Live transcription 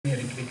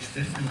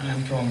Ricksten, and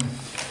I'm from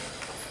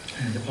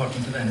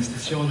Department of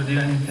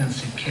Anesthesiology and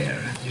Intensive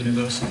Care at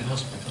University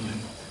Hospital in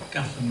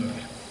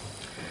Gothenburg.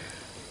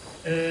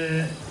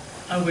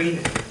 I will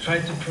try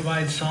to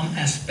provide some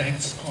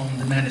aspects on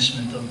the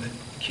management of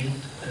acute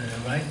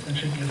right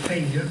ventricular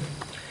failure.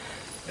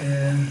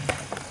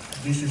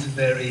 This is a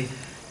very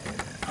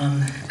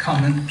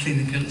uncommon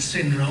clinical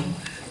syndrome,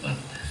 but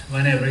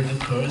whenever it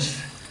occurs,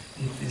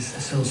 it is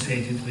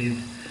associated with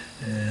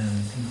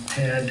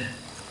impaired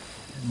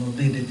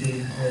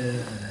morbidity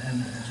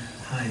and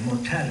high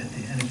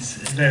mortality, and it's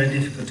very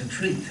difficult to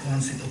treat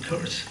once it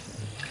occurs.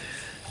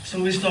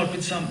 So we start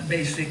with some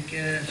basic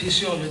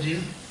physiology.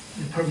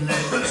 The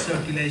pulmonary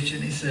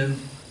circulation is a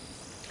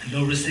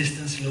low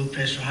resistance, low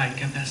pressure, high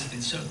capacity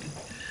circuit.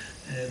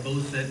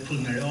 Both the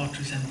pulmonary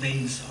arteries and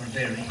veins are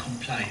very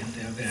compliant,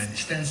 they are very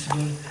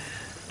distensible.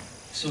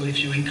 So if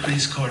you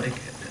increase cardiac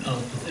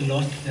output a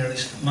lot, there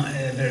is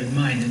a very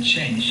minor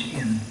change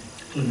in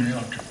pulmonary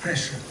artery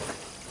pressure.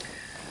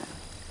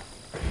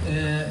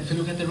 If you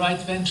look at the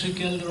right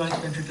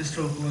ventricle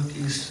stroke work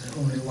is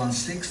only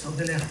 1/6 of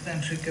the left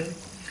ventricle.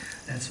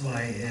 That's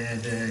why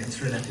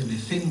it's relatively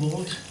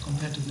thin-walled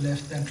compared to the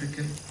left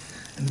ventricle.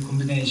 And the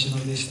combination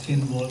of this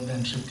thin-walled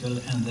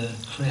ventricle and the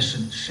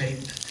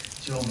crescent-shaped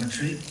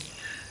geometry,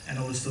 and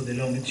also the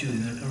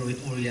longitudinal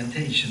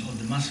orientation of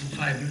the muscle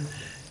fiber,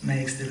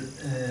 makes the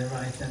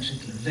right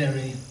ventricle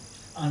very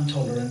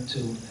intolerant to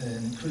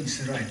increase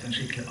the right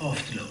ventricular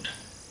afterload.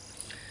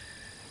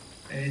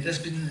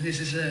 This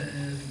is a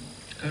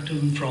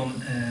cartoon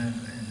from an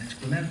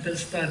experimental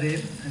study,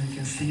 and you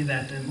can see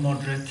that a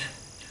moderate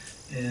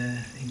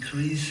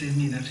increase in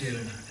mean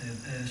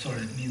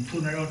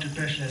pulmonary artery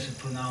pressure has a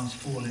pronounced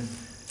fall in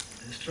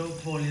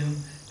stroke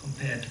volume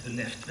compared to the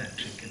left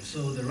ventricle.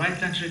 So the right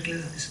ventricle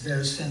is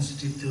very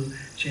sensitive to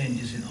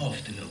changes in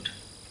afterload.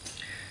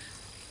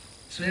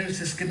 So here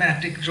is a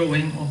schematic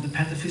drawing of the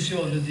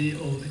pathophysiology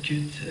of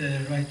acute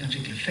right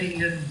ventricular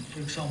failure,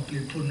 for example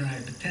in pulmonary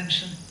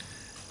hypertension.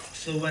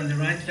 So when the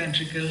right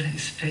ventricle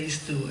is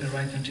faced to a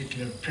right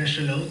ventricular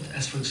pressure load,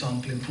 as for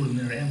example in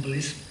pulmonary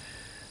embolism,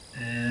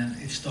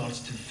 it starts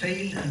to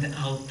fail and the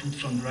output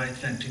from the right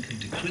ventricle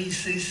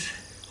decreases,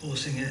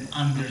 causing an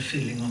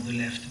underfilling of the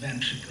left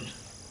ventricle.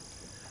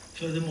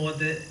 Furthermore,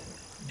 the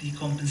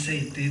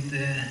decompensated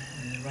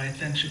right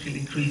ventricle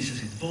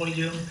increases its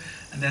volume,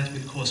 and that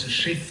will cause a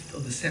shift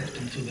of the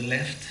septum to the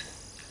left.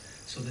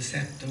 So the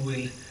septum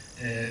will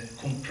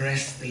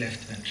compress the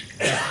left ventricle.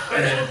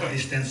 The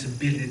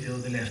distensibility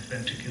of the left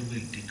ventricle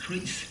will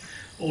decrease,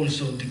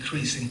 also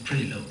decreasing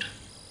preload.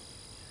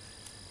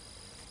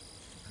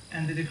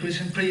 And the decrease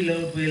in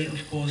preload will,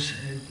 of course,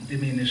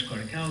 diminish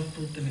cardiac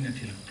output, diminish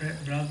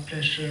blood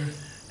pressure,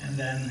 and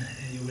then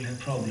you will have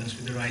problems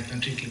with the right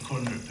ventricular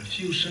coronary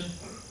perfusion.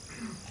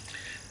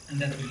 And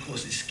that will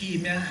cause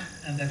ischemia,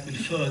 and that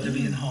will further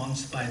be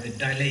enhanced by the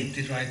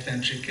dilated right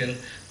ventricle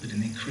with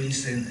an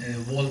increase in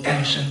wall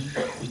tension,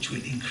 which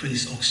will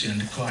increase oxygen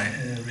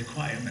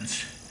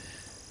requirements.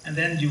 And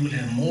then you will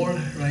have more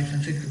right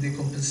ventricular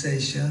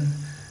decompensation,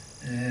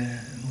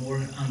 more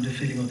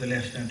underfilling of the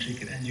left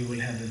ventricle, and you will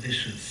have a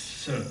vicious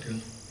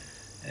circle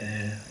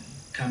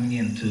coming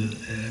into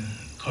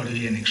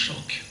cardiogenic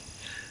shock.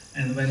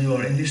 And when you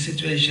are in this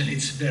situation,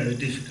 it's very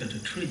difficult to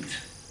treat.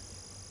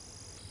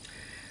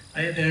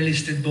 I have here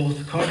listed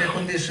both cardiac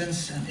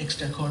conditions and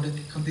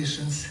extracardiac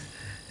conditions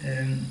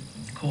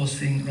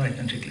causing right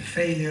ventricular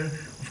failure.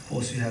 Of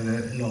course, you have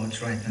a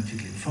large right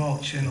ventricular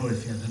infarction, or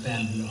if you have a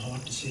valvular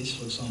heart disease,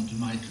 for example,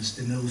 mitral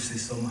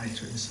stenosis or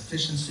mitral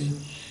insufficiency,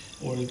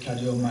 or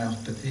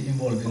cardiomyopathy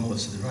involving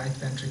also the right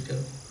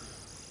ventricle.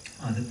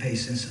 Other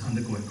patients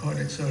undergoing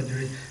cardiac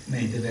surgery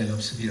may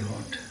develop severe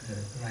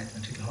right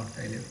ventricular heart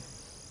failure.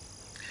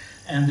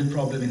 And the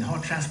problem in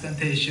heart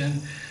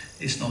transplantation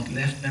is not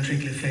left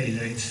ventricular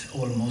failure, it's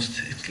almost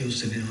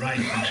exclusively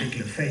right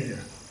ventricular failure.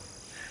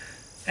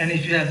 And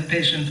if you have a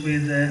patient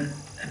with a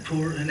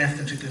poor left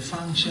ventricular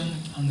function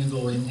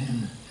undergoing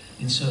an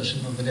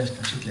insertion of the left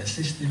ventricular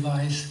assist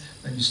device,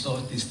 when you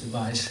start this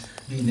device,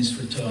 venous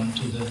return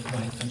to the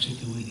right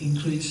ventricle will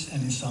increase,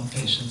 and in some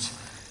patients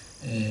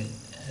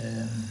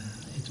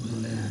it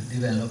will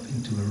develop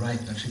into a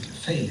right ventricular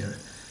failure,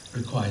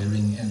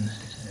 requiring a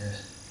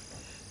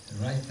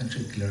right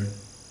ventricular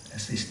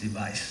assist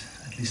device,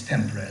 at least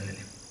temporarily.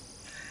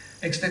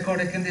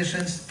 Extracardiac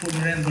conditions,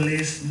 pulmonary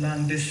embolism,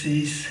 lung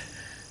disease.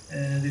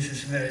 This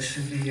is very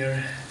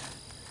severe,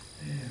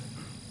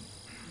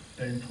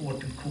 very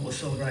important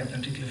cause of right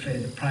ventricular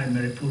failure,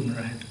 primary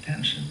pulmonary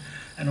hypertension,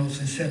 and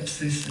also in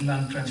sepsis,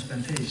 lung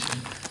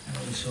transplantation, and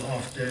also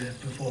after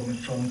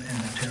performance from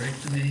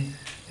endarterectomy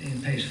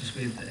in patients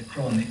with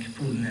chronic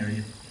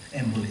pulmonary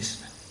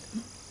embolism.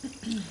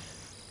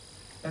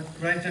 But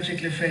right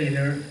ventricular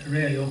failure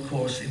rarely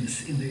occurs in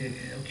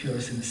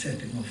the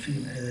setting of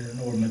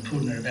normal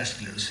pulmonary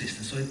vascular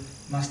resistance, so it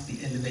must be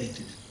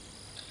elevated.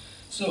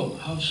 So,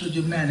 how should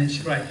you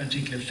manage right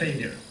ventricular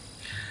failure?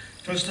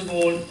 First of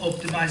all,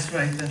 optimize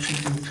right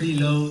ventricular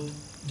preload.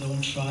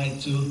 Don't try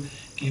to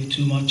give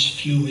too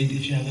much fluid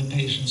if you have a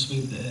patient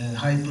with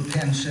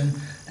hypotension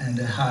and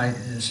a high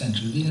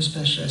central venous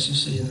pressure, as you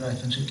see in right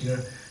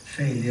ventricular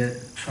failure,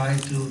 try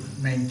to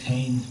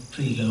maintain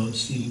preload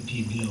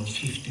CVP below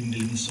 15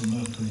 millimeters of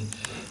mercury.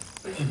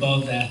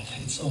 Above that,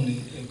 it's only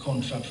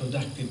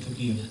counterproductive to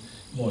give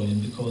volume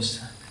because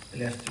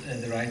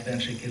the right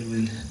ventricle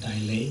will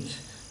dilate,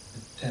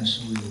 the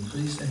tension will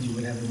increase, and you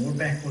will have a more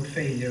backward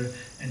failure,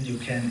 and you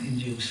can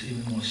induce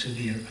even more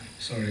severe,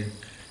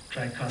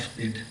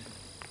 tricuspid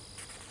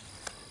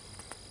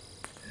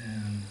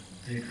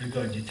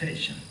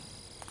regurgitation.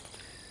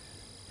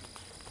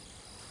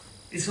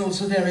 It's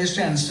also very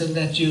essential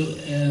that you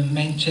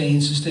maintain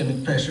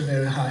systemic pressure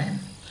very high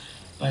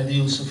by the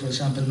use of, for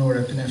example,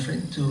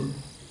 norepinephrine to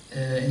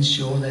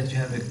ensure that you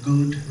have a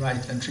good right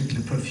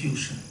ventricular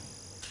perfusion.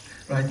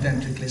 Right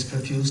ventricle is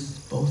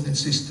perfused both in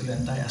systole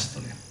and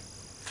diastole.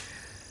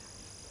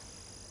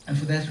 And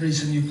for that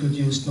reason you could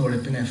use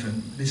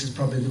norepinephrine. This is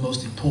probably the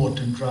most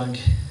important drug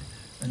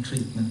and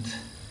treatment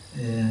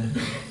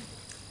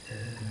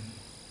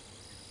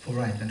for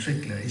right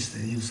ventricular is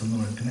the use of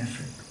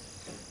norepinephrine.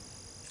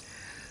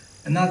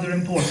 Another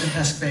important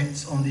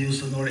aspect on the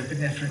use of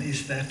norepinephrine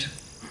is that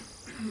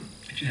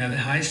if you have a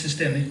high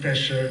systemic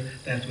pressure,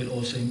 that will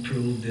also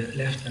improve the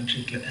left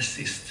ventricular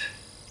assist.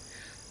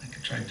 I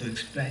can try to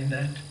explain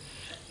that.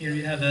 Here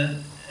you have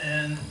a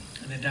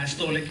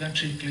diastolic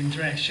ventricular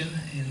interaction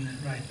in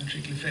right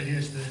ventricular failure.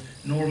 Here's the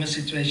normal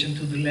situation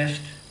to the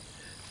left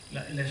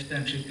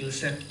ventricle,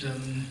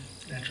 septum,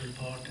 lateral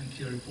part,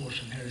 anterior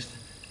portion. Here is the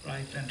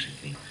right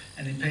ventricle.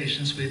 And in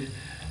patients with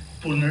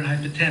pulmonary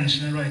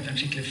hypertension and right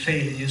ventricular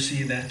failure, you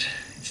see that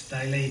it's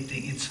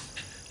dilating, it's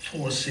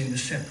forcing the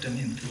septum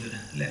into the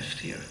left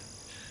here.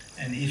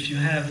 And if you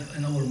have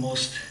an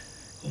almost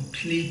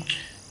complete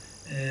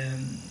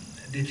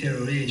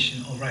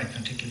deterioration of right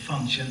ventricular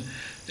function,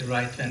 the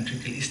right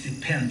ventricle is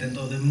dependent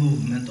on the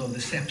movement of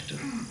the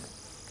septum.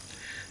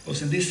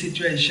 Because in this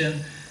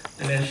situation,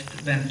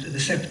 the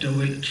septum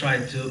will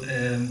try to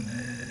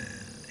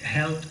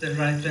help the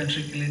right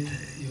ventricle.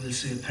 You will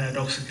see a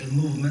paradoxical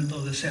movement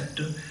of the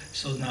septum.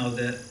 So now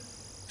the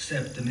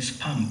septum is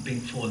pumping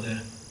for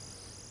the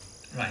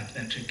right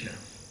ventricular.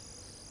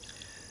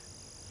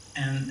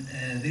 And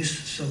this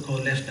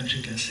so-called left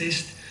ventricular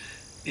assist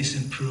is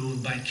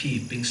improved by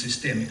keeping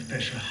systemic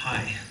pressure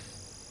high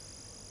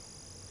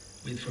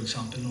with, for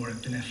example,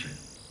 norepinephrine.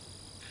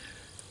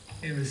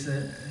 Here is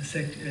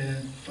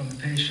from a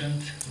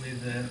patient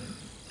with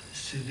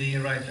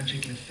severe right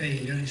ventricular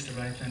failure. Is the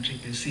right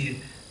ventricle. You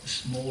see a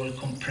small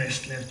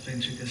compressed left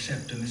ventricular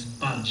septum is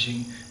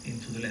bulging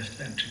into the left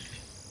ventricle.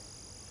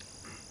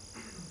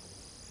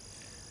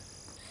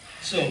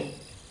 So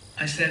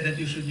I said that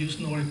you should use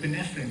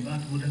norepinephrine,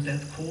 but wouldn't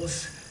that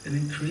cause an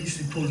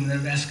increase in pulmonary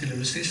vascular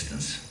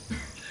resistance?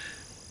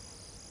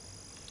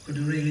 Could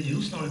you really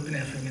use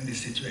norepinephrine in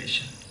this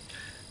situation?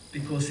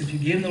 Because if you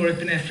give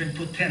norepinephrine,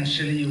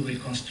 potentially you will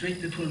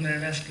constrict the pulmonary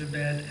vascular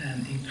bed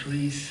and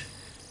increase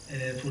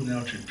pulmonary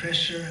artery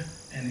pressure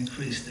and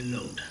increase the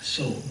load.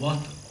 So what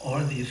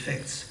are the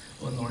effects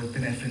of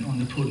norepinephrine on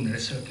the pulmonary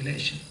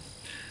circulation?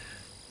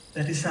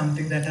 That is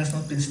something that has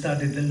not been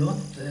studied a lot.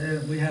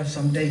 We have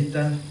some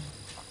data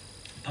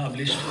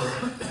published,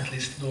 or at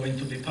least going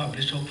to be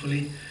published,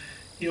 hopefully.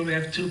 Here we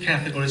have two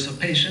categories of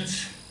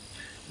patients.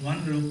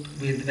 One group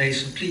with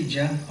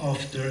vasoplegia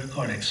after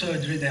cardiac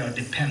surgery, they are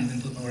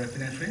dependent on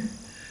norepinephrine.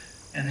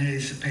 And here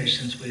is a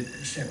patient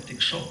with septic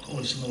shock,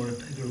 also a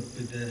group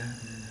with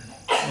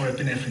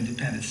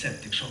norepinephrine-dependent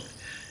septic shock.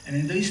 And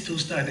in these two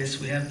studies,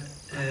 we have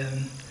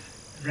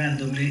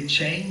randomly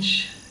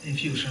changed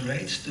infusion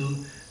rates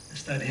to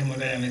study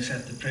hemodynamics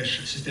at the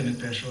pressure, systemic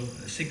pressure of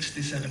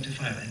 60,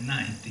 75, and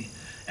 90.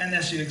 And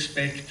as you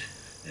expect,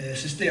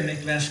 systemic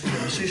vascular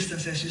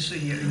resistance, as you see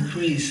here,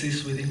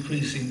 increases with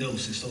increasing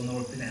doses of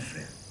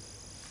norepinephrine.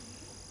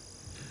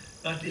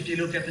 But if you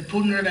look at the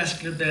pulmonary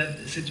vascular bed,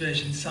 the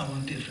situation is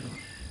somewhat different.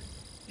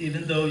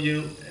 Even though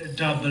you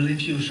double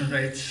infusion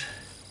rates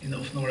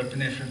of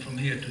norepinephrine from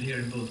here to here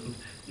in both groups,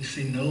 we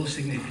see no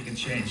significant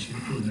change in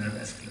pulmonary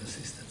vascular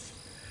resistance.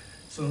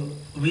 So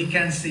we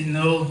can see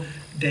no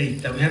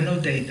data, we have no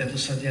data to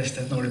suggest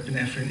that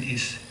norepinephrine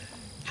is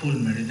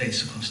pulmonary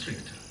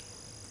vasoconstrictor.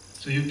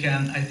 So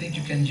I think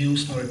you can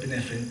use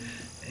norepinephrine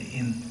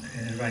in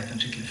right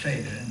ventricular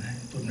failure and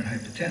pulmonary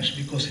hypertension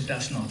because it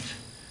does not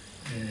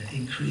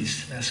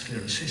increase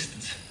vascular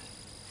resistance.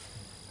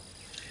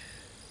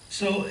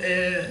 So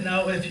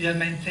now if you have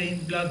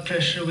maintained blood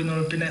pressure with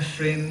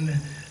norepinephrine,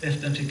 left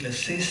ventricular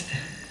assist,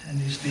 and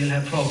you still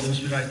have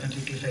problems with right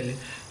ventricular failure,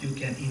 you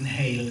can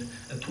inhale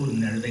a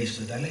pulmonary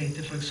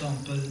vasodilator, for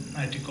example,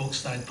 nitric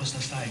oxide,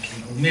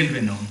 prostacyclin, or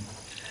milrinone.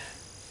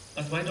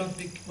 But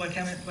why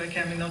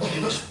can we not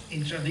use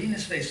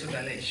intravenous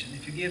vasodilation?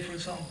 If you give, for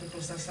example,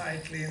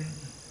 prostacyclin,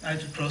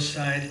 nitric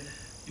oxide,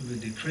 you will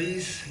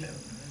decrease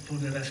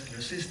pulmonary vascular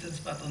resistance,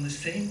 but on the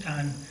same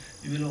time,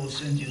 you will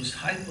also induce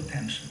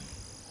hypotension.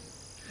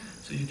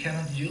 So you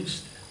cannot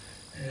use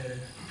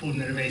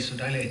pulmonary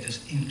vasodilators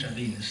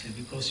intravenously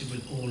because you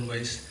will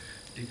always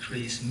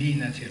decrease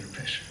mean arterial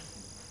pressure,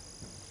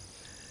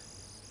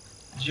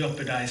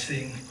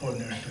 jeopardizing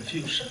coronary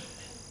perfusion.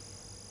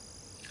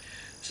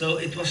 So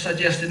it was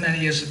suggested many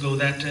years ago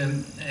that,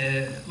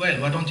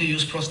 well, why don't you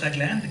use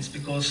prostaglandins?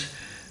 Because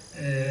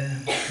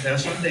there are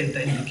some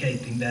data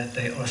indicating that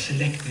they are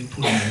selective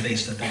pulmonary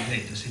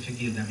vasodilators if you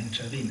give them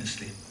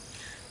intravenously.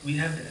 We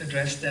have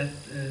addressed that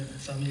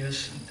some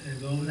years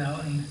ago now,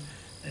 and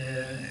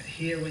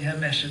here we have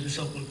measured the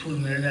so-called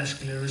pulmonary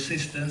vascular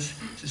resistance,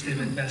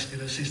 systemic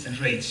vascular resistance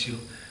ratio,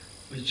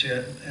 which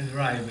is a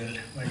variable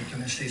where you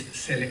can assess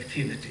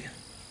selectivity.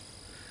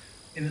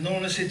 In the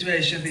normal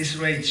situation, this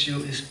ratio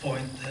is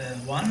 0.1.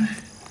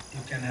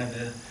 You can have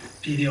a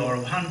PVR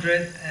of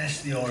 100,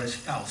 SVR is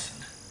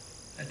 1,000.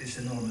 That is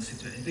the normal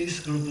situation. This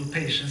group of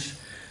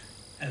patients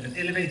have an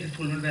elevated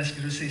pulmonary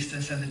vascular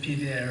resistance, and the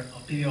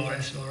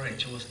PVR-SVR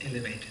ratio was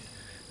elevated.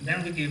 And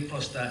then we give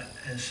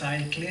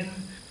prostacyclin,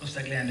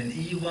 prostaglandin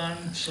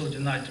E1,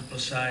 sodium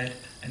nitroprusside,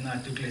 and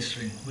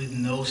nitroglycerin with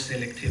no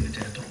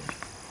selectivity at all.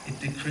 It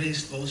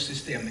decreased both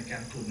systemic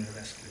and pulmonary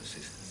vascular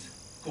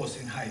resistance,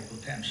 causing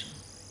hypotension.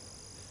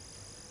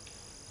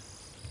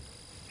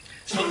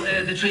 So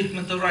the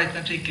treatment of right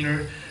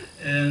ventricular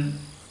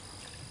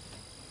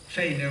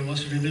failure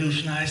was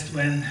revolutionized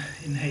when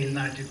inhaled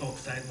nitric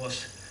oxide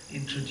was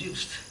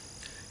introduced.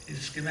 In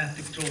the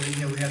schematic drawing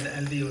here we have the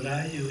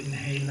alveoli. You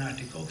inhale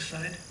nitric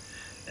oxide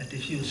that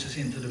diffuses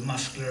into the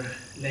muscular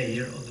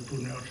layer of the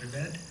pulmonary artery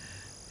bed,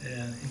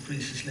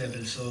 increases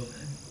levels of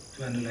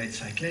granulate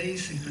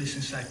cyclase,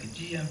 increasing cyclic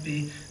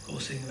GMP,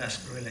 causing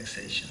vascular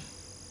relaxation.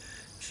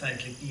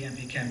 Cyclic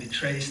GMP can be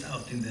traced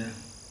out in the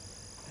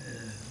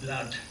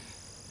blood.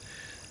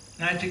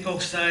 Nitric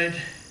oxide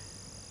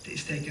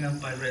is taken up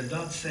by red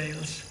blood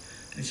cells,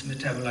 and it's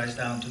metabolized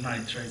down to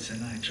nitrates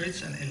and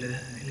nitrates and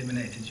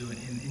eliminated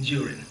in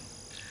urine.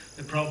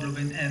 The problem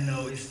with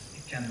NO is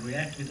it can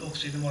react with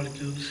oxygen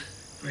molecules,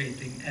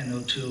 creating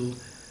NO2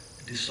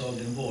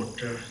 dissolved in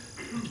water,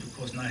 which will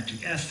cause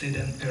nitric acid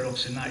and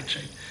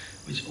peroxynitrate,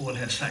 which all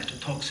have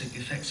cytotoxic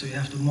effects. So you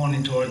have to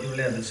monitor your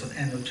levels of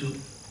NO2.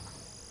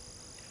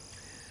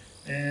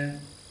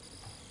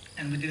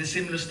 And we did a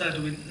similar study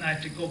with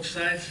nitric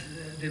oxides,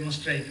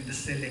 demonstrating the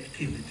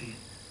selectivity.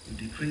 We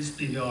decreased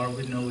PVR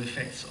with no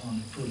effects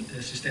on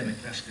systemic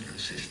vascular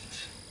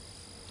resistance,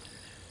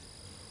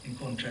 in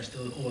contrast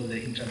to all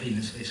the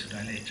intravenous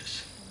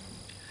vasodilators.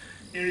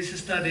 Here is a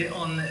study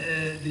on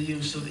the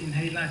use of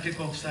inhaled nitric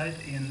oxide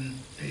in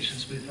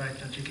patients with right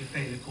ventricular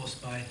failure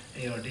caused by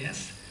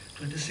ARDS.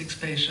 26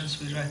 patients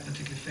with right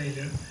ventricular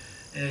failure.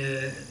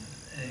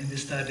 In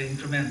this study,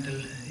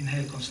 incremental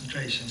inhaled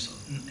concentrations of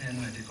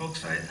nitric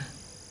oxide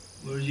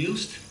were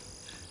used.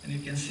 And you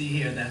can see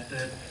here that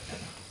the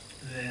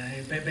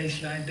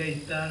baseline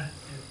data,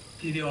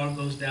 PVR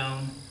goes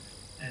down,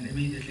 and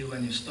immediately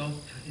when you stop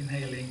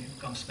inhaling, it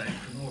comes back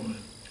to normal.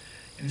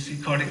 And you see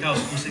cardiac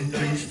output was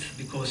increased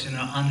because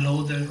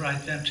unload the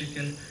right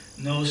ventricle,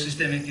 no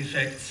systemic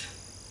effects,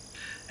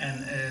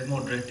 and a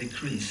moderate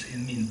decrease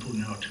in mean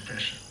pulmonary artery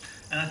pressure.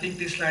 And I think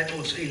this slide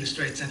also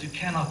illustrates that you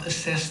cannot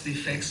assess the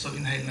effects of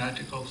inhaled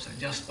nitric oxide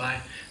just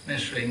by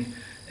measuring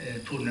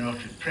pulmonary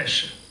artery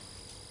pressure.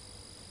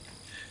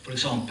 For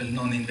example,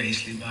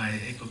 non-invasively by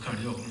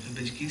echocardiography.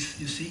 But you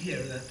see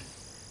here that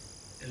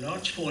a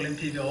large fall in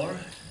PVR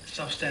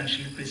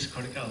substantially increases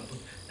cardiac output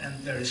and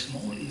very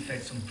small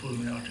effects on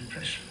pulmonary artery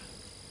pressure.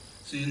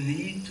 So you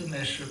need to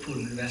measure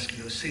pulmonary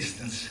vascular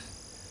resistance,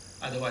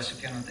 otherwise you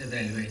cannot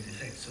evaluate the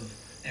effects of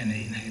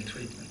any inhaled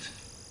treatment.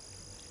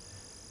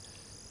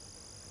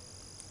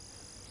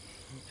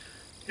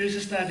 Here's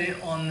a study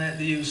on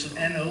the use of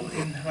NO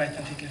in right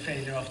ventricular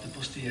failure after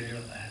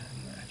posterior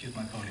acute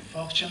myocardial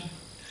infarction.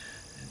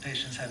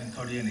 Patients having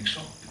cardiogenic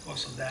shock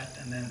because of that,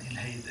 and then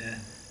inhaled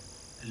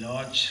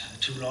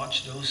too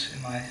large dose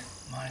in my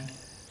mind.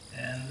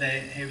 And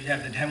here we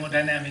have the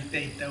hemodynamic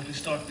data. If we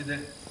start with the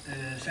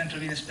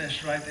central venous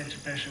pressure, right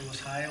atrial pressure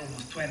was high,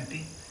 almost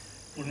 20.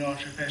 Pulmonary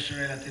artery pressure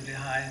relatively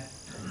high.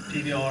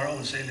 PVR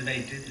also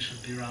elevated, it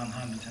should be around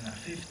 100 to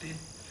 150.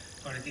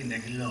 Cardiac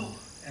index low.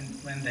 And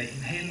when they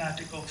inhale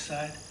nitric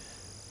oxide,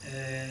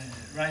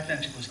 right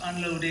ventricle was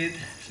unloaded,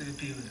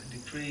 CVP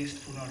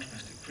decreased, pulmonary artery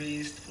pressure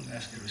decreased, pulmonary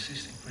vascular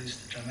resistance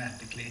increased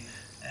dramatically,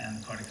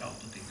 and cardiac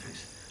output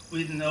increased.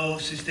 With no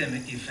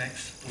systemic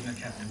effects, pulmonary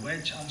capillary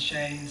wedge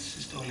unchanged,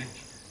 systolic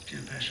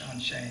arterial pressure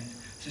unchanged,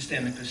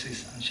 systemic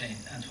resistance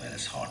unchanged, as well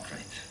as heart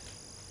rate.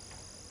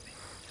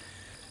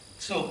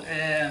 So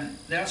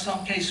there are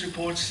some case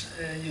reports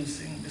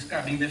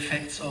describing the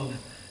effects of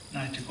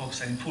nitric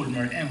oxide in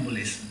pulmonary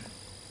embolism.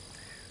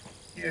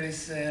 Here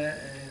is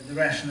the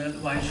rationale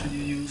why should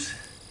you use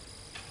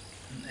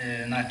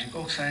nitric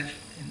oxide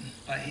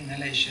by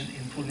inhalation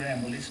in pulmonary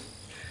embolism.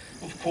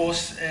 Of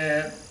course,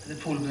 the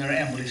pulmonary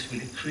embolism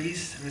will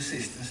increase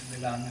resistance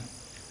in the lung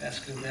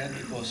vascular bed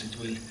because it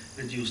will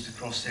reduce the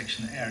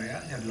cross-sectional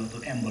area. You have a lot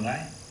of emboli.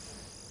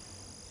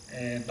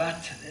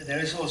 But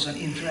there is also an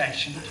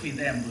interaction between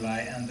the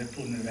emboli and the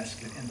pulmonary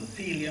vascular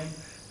endothelium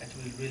that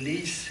will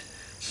release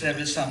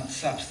several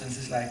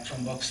substances like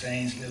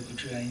thromboxanes,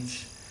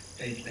 leukotrienes,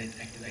 platelet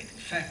activating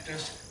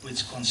factors,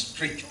 which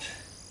constrict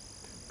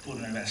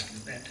pulmonary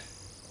vascular bed.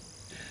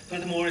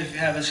 Furthermore, if you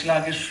have a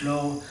sluggish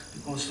flow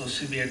because of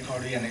severe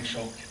cardiogenic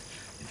shock,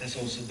 it has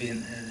also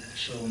been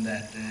shown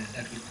that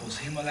that will cause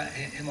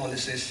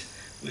hemolysis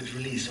with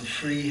release of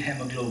free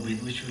hemoglobin,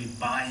 which will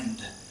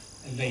bind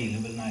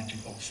available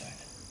nitric oxide.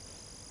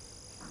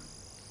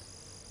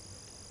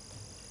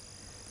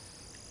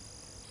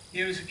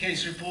 Here is a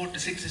case report, a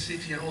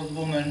 66-year-old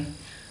woman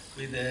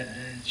with a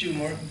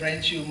tumor,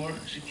 brain tumor.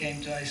 She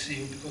came to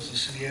ICU because of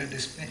severe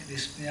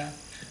dyspnea,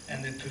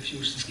 and the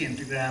perfusion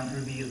scintigram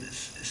revealed a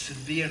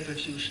severe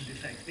perfusion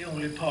defect. The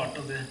only part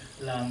of the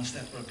lungs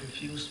that were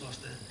perfused was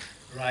the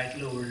right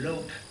lower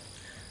lobe.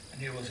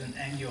 And here was an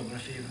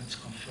angiography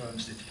which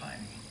confirms it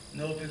finding.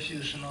 No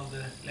perfusion of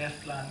the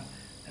left lung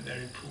and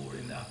very poor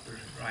in the upper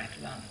right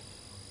lung.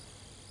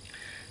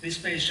 This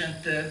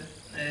patient, there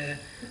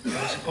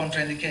was a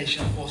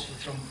contraindication of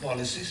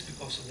thrombolysis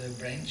because of the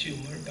brain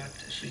tumor, but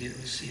she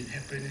received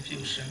heparin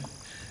infusion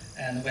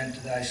and went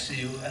to the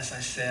ICU, as I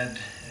said,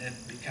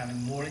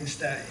 becoming more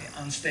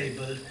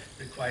unstable,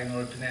 requiring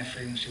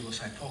norepinephrine. She was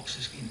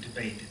hypoxic,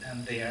 intubated,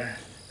 and there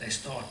they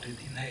started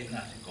inhaled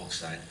nitric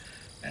oxide.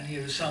 And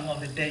here is some of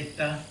the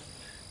data.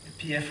 The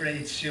PF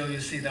ratio, you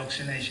see the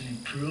oxygenation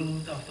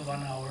improved after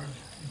 1 hour,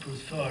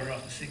 improved further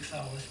after 6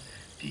 hours,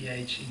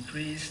 pH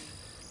increased,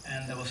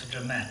 and there was a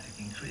dramatic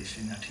increase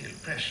in arterial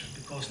pressure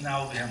because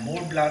now we have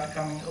more blood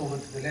coming over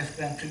to the left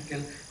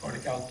ventricle,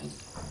 cardiac output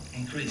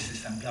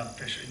increases and blood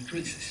pressure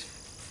increases.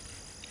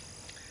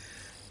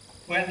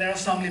 Well, there are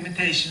some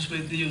limitations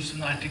with the use of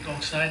nitric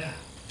oxide.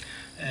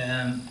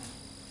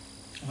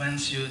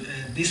 Once you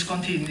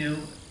discontinue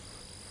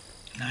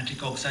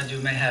nitric oxide, you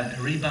may have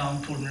a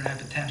rebound pulmonary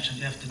hypertension.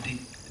 You have to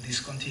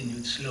discontinue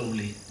it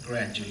slowly,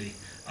 gradually,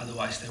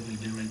 otherwise there will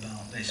be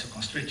rebound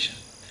vasoconstriction.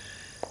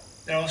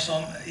 There are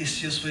some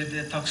issues with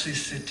the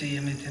toxicity,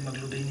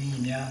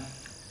 methemoglobinemia,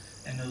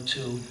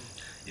 NO2.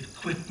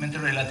 Equipment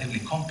are relatively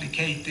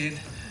complicated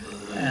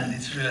and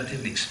it's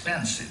relatively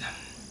expensive.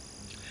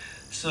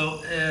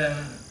 So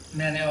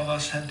many of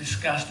us have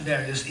discussed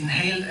various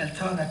inhaled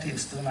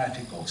alternatives to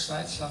nitric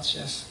oxide, such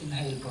as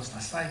inhaled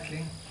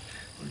prostacyclin.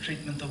 For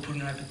treatment of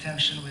pulmonary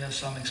hypertension, we have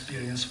some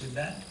experience with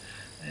that.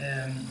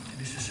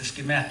 This is a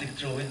schematic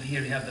drawing.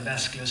 Here you have the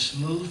vascular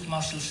smooth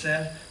muscle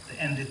cell, the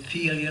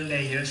endothelial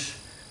layers.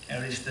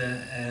 There is the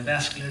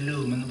vascular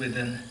lumen with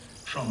a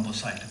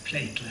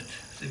thrombocytoplatelet.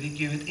 So if you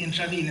give it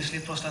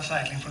intravenously,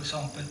 prostacyclin, for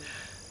example,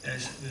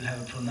 we'll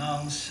have a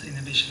pronounced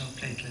inhibition of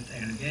platelet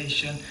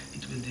aggregation.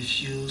 It will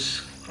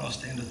diffuse across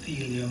the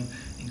endothelium,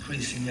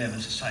 increasing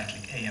levels of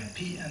cyclic AMP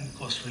and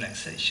cause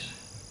relaxation.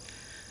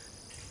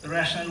 The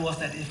rationale was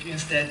that if you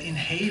instead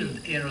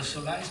inhaled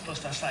aerosolized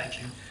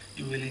prostacyclin,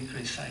 you will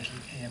increase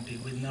cyclic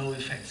AMP with no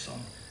effects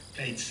on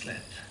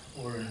platelet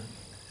or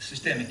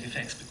systemic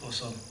effects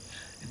because of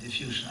the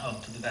diffusion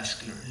out to the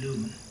vascular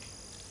lumen.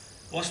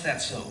 Was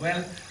that so?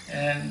 Well,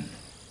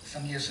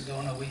 some years ago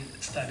now we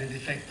studied the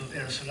effect of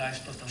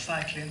aerosolized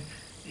prostacyclin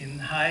in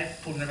high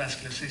pulmonary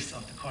vascular cysts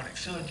after cardiac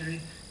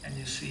surgery, and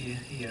you see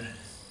here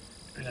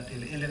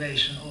relative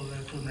elevation over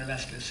pulmonary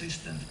vascular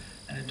resistance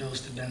and a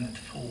dose-dependent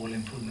fall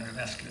in pulmonary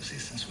vascular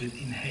resistance with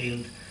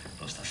inhaled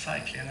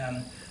prostacyclin,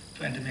 and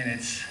 20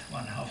 minutes,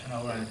 half an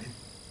hour,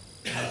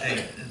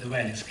 the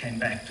values came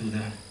back to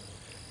the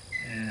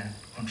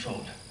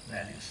controlled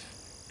values.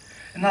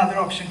 Another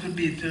option could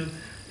be to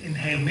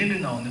inhale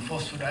milrinone, the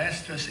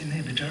phosphodiesterase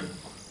inhibitor,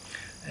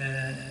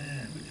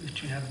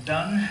 which we have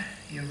done.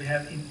 Here we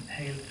have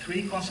inhaled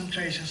 3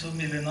 concentrations of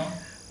milrinone.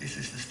 This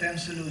is the stem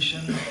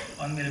solution.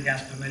 1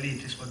 milligrams per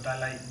milliliter was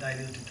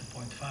diluted to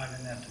 0.5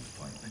 and then to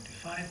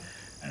 0.25.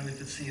 And we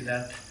could see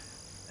that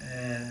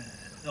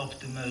the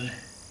optimal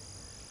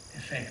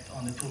effect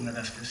on the pulmonary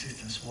vascular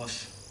resistance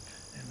was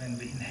when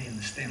we inhale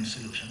the stem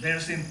solution.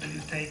 Very simple.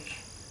 You take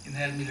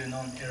inhaled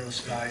milrinone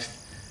aerosolized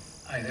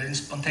either in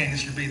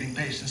spontaneously breathing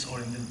patients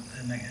or in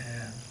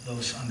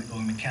those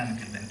undergoing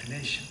mechanical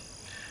ventilation.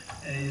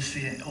 You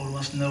see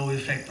almost no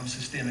effect on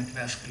systemic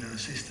vascular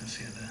resistance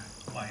here,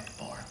 the white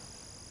bar.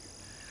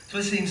 So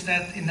it seems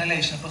that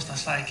inhalation of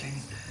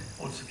prostacyclin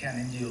also can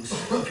induce,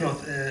 both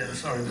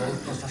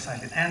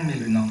prostacyclin and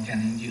milrinone can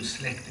induce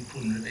selective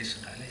pulmonary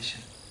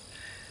vasodilation.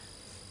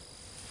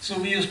 So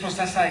we use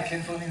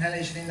prostacyclin for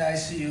inhalation in the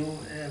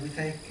ICU. We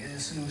take a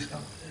solution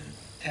of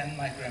 10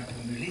 micrograms per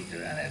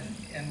milliliter and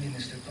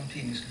administer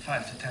continuously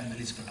 5 to 10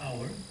 milliliters per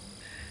hour.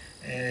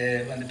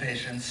 When the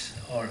patients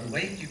are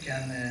awake, you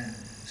can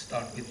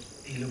start with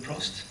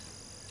iloprost,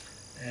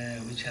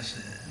 which has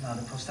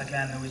another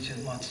prostaglandin which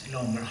has much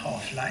longer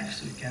half-life,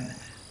 so you can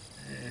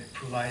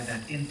provide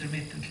that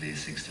intermittently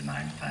 6 to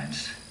 9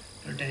 times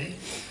per day.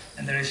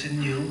 And there is a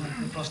new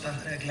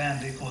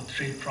prostaglandin called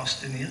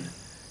treprostinil,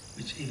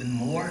 which even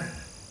more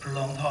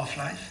prolonged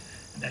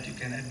half-life, that you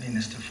can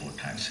administer 4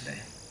 times a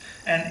day.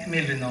 And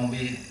milrinone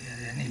we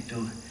need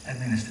to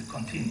administer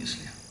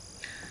continuously.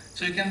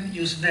 So you can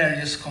use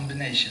various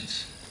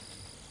combinations.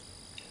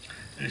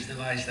 There is a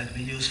device that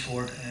we use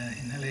for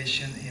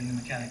inhalation in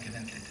mechanical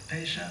ventilated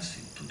patients.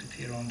 You put it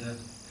here on the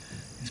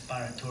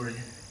inspiratory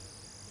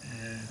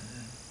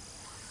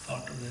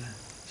part of the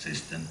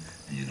system,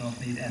 and you don't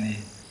need any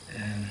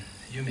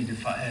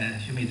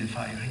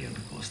humidifier here,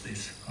 because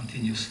this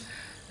continuous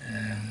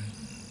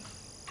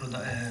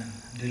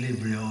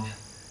delivery of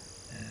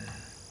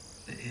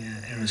the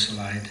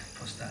aerosolized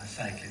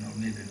prostacyclin or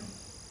milrinone.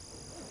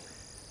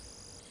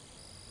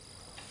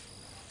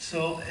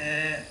 So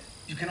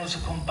you can also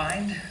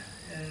combine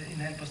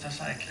inhaled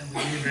prostacyclin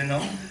with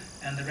milrinone,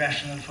 and the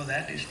rationale for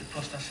that is the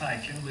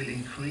prostacyclin will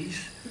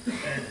increase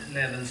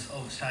levels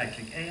of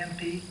cyclic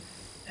AMP,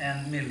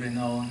 and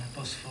milrinone,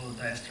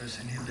 phosphodiesterase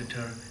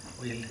inhibitor,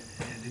 will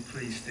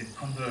decrease the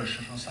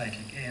conversion from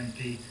cyclic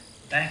AMP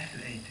back to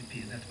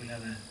ATP. That will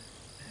have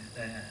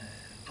a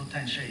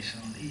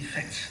potentiation of the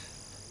effects.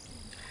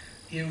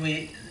 Here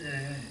we,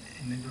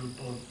 in a group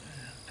of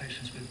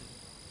patients with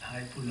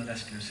high pulmonary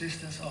vascular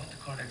resistance after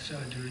cardiac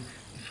surgery,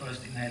 we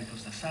first inhaled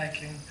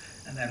prostacyclin,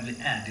 and then we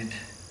added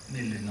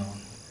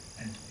milrinone,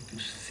 and you could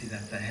see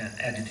that they had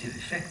additive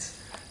effects.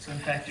 So in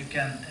fact, you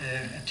can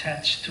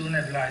attach two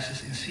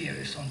nebulizers in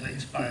series on the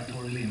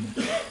inspiratory limb,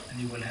 and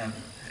you will have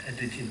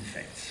additive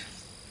effects.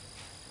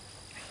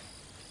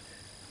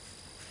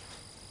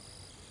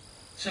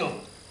 So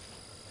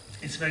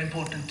it's very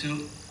important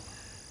to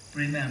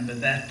remember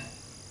that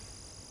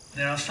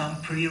there are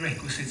some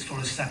prerequisites for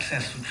a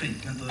successful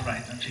treatment of the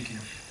right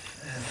ventricular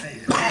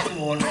failure. First of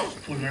all,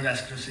 pulmonary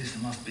vascular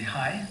resistance must be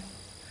high.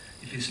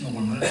 If it's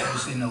normal, you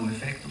see no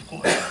effect, of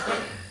course.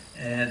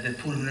 The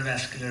pulmonary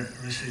vascular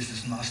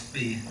resistance must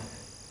be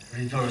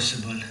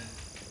reversible.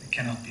 It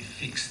cannot be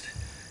fixed.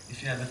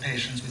 If you have a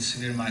patient with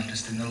severe mitral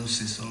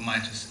stenosis or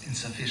mitral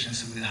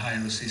insufficiency with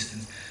high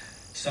resistance,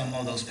 some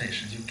of those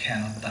patients you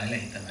cannot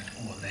dilate them at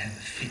all. They have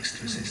a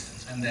fixed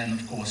resistance. And then,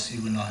 of course,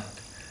 you will not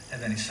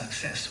have any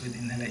success with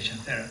inhalation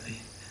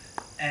therapy.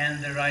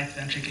 And the right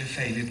ventricular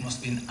failure, it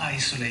must be an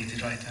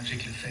isolated right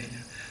ventricular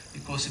failure.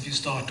 Because if you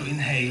start to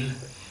inhale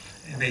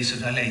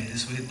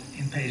vasodilators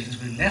in patients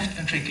with left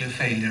ventricular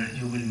failure,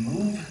 you will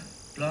move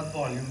blood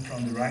volume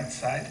from the right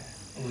side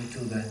over to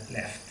the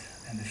left.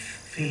 And the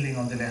filling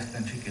of the left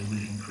ventricle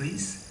will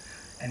increase.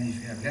 And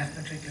if you have left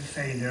ventricular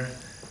failure,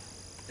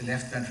 the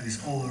left ventricle is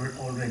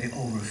already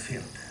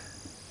overfilled.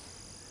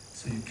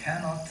 So you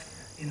cannot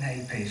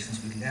inhale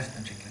patients with left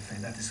ventricular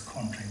failure. That is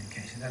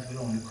contraindication. That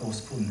will only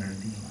cause pulmonary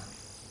edema.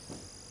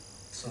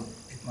 So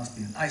it must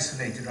be an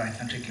isolated right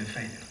ventricular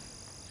failure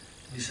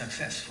to be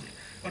successful.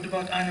 What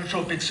about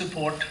inotropic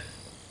support?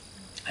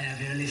 I have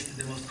here listed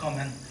the most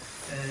common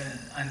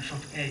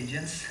inotropic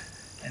agents,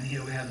 and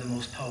here we have the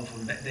most powerful.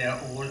 They are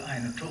all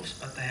inotropes,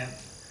 but they have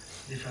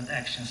different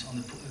actions on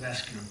the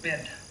vascular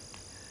bed.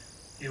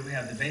 Here we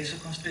have the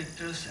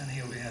vasoconstrictors, and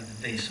here we have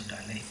the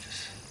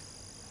vasodilators.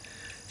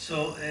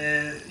 So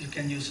you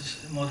can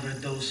use a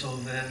moderate dose of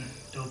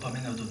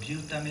dopamine or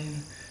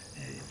dobutamine.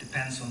 It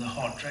depends on the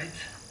heart rate.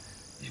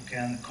 You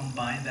can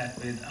combine that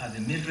with either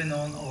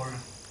milrinone or,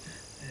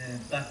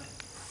 but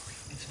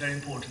it's very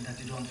important that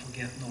you don't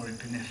forget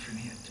norepinephrine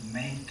here to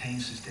maintain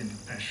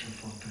systemic pressure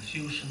for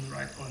perfusion of the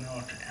right coronary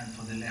artery and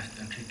for the left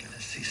ventricular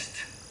assist.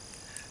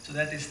 So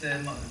that is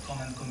the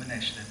common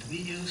combination that we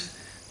use,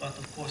 but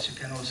of course you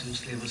can also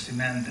use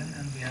levosimendan,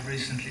 and we have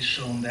recently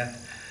shown that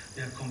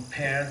we have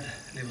compared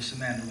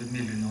levosimendan with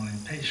milrinone in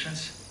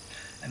patients,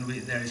 and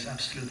there is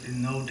absolutely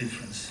no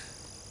difference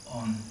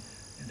on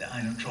the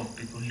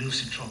inotropic or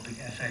lusitropic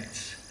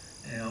effects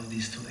of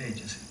these two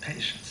agents in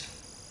patients.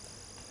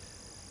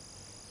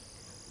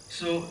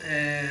 So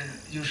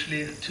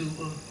usually 2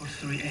 or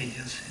 3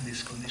 agents in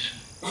this condition.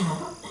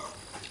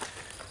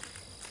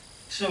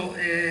 So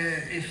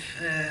if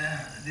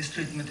this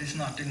treatment is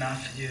not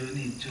enough, you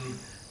need to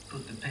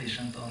put the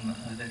patient on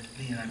that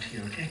venous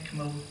arterial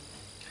ECMO,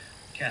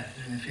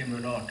 catheter in the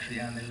femoral artery,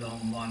 and a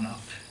long one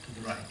up to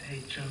the right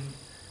atrium,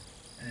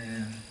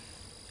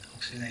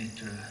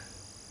 oxygenator,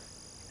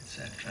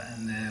 etc.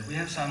 And we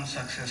have some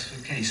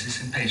successful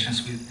cases in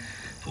patients with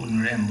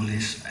pulmonary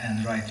embolism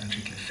and right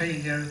ventricular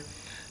failure,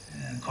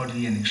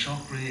 cardiogenic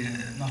shock,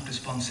 not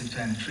responsive to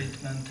any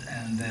treatment,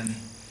 and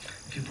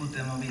if you put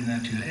them on venous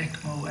arterial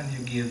ECMO and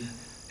you give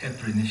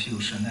heparin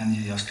infusion, and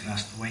you just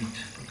wait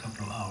for a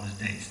couple of hours,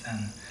 days,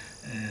 and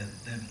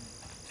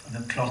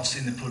the clots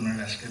in the pulmonary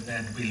vascular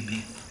bed will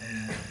be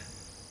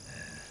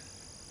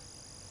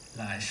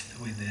lysed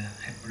with the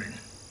heparin.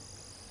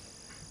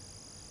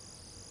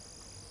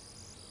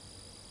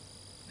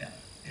 Yeah,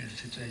 here's a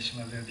situation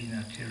where we have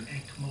venous arterial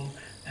ECMO,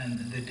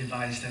 and the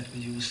device that we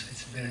use,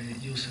 it's very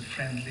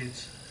user-friendly.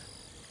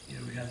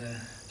 Here we have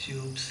the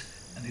tubes,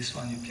 and this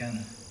one you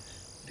can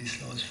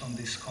dislodge from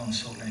this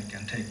console, and you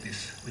can take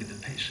this with the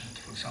patient,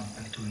 for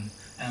example, to an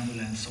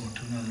ambulance or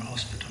to another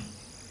hospital.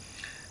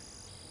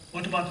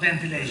 What about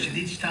ventilation?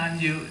 Each time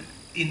you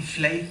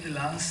inflate the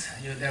lungs,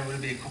 there will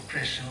be a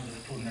compression of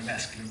the pulmonary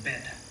vascular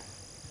bed.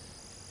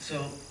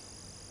 So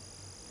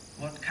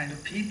what kind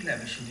of PEEP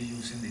level should you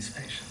use in these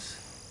patients?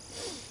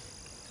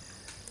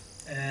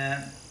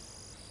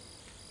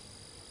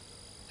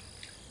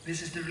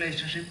 This is the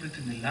relationship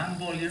between the lung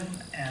volume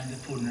and the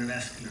pulmonary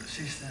vascular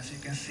resistance. You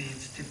can see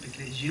it's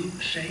typically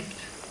U-shaped.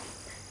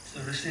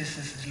 So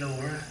resistance is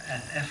lower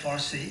at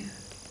FRC.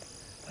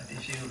 But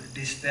if you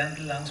distend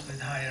the lungs with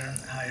higher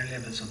and higher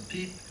levels of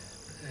PEEP,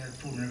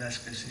 pulmonary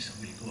vascular resistance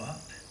will go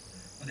up.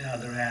 On the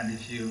other hand,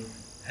 if you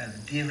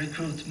have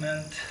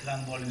de-recruitment,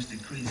 lung volumes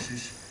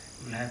decreases,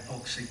 you will have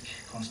hypoxic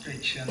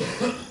constriction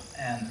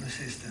and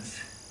resistance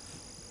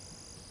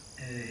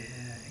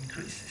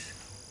increases.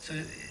 So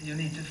you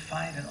need to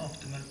find an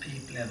optimal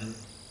PEEP level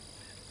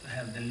to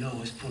have the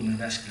lowest pulmonary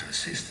vascular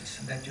resistance,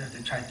 and that you have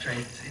to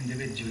titrate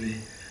individually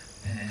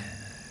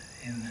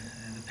in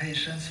the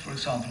patients, for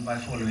example, by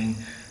following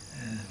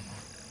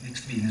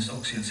mixed venous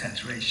oxygen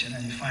saturation,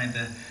 and you find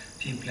the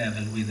PEEP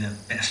level with the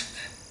best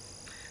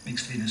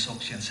mixed venous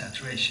oxygen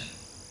saturation.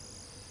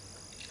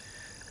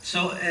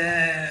 So,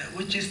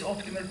 which is the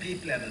optimal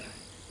PEEP level?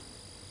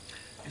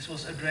 This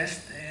was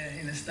addressed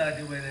in a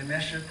study where they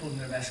measured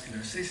pulmonary vascular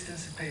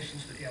resistance in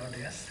patients with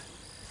ARDS.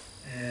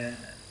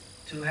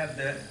 To have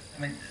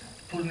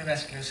pulmonary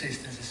vascular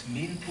resistance is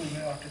mean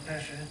pulmonary artery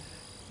pressure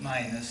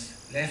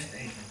minus left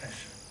atrial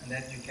pressure, and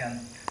that you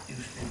can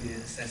usually be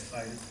assessed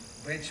by the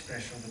wedge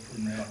pressure of the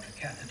pulmonary artery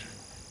catheter.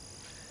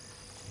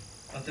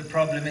 But the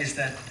problem is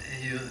that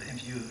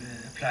if you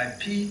apply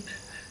PEEP,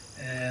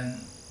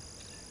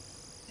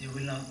 you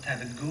will not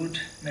have a good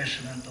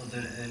measurement of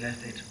the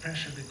left atrial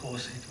pressure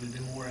because it will be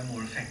more and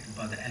more affected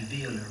by the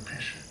alveolar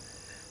pressure.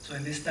 So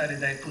in this study,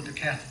 they put a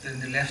catheter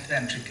in the left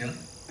ventricle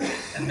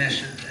and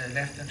measured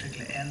left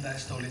ventricular end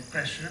diastolic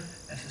pressure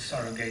as a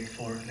surrogate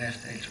for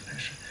left atrial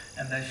pressure.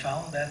 And they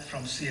found that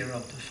from 0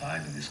 up to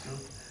 5 in this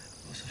group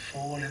was a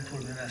fall in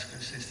pulmonary vascular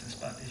resistance,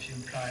 but if you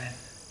apply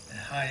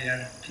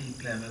higher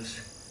PEEP levels,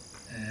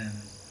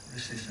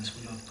 resistance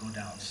will not go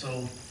down.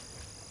 So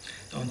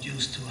don't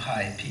use too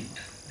high PEEP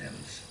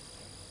levels.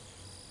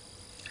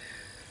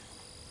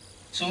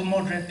 So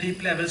moderate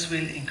PEEP levels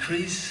will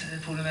increase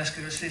pulmonary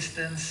vascular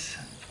resistance.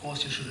 Of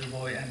course, you should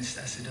avoid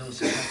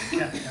acidosis,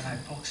 tachycardia, and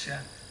hypoxia.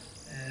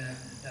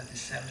 That is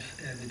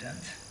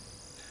self-evident.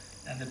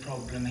 And the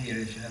problem here,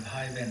 if you have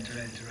high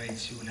ventilator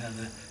rates, you will have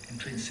an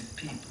intrinsic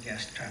PEEP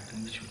gas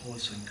trapping, which will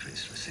also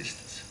increase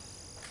resistance.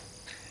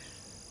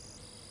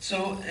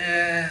 So,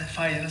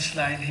 final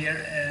slide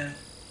here.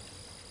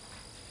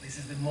 This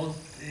is the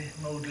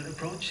multimodal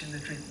approach in the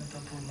treatment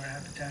of pulmonary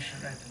hypertension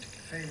and right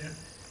ventricular failure.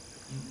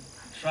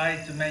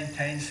 Try to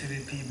maintain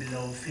CVP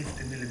below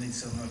 50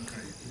 millimeters of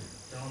mercury.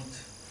 Don't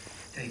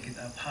take it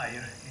up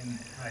higher in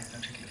right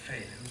ventricular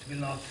failure. It will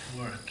not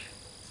work.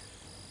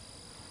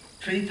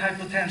 Treat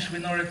hypotension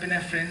with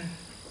norepinephrine.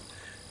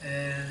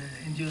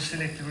 Induce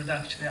selective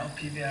reduction of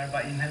PVR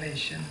by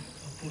inhalation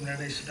of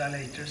pulmonary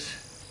vasodilators.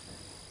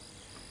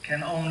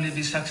 Can only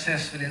be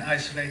successful in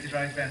isolated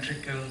right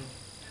ventricle,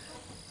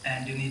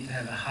 and you need to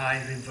have a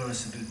high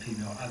reversible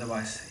PVR,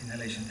 otherwise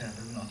inhalation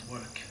therapy will not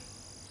work.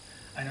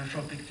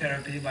 Inotropic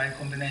therapy by a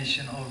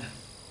combination of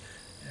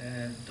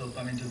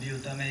dopamine to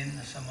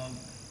butamine, some of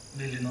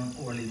Milinon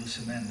or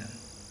levosimendan.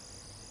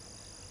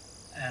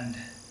 And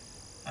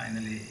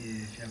finally,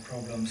 if you have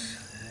problems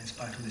in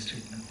spite of this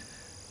treatment,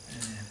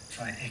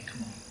 try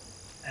ECMO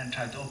and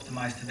try to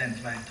optimize the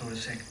ventilatory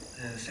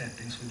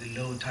settings with the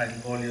low tidal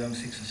volume,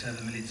 6 or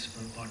 7 milliliters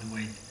per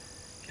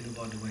kilo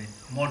body weight,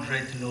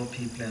 moderate to low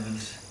PEEP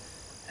levels,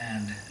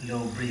 and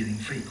low breathing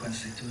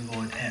frequency to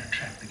avoid air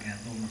trapping and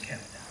pneumonia.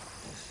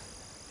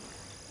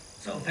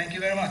 So thank you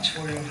very much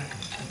for your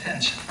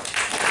attention.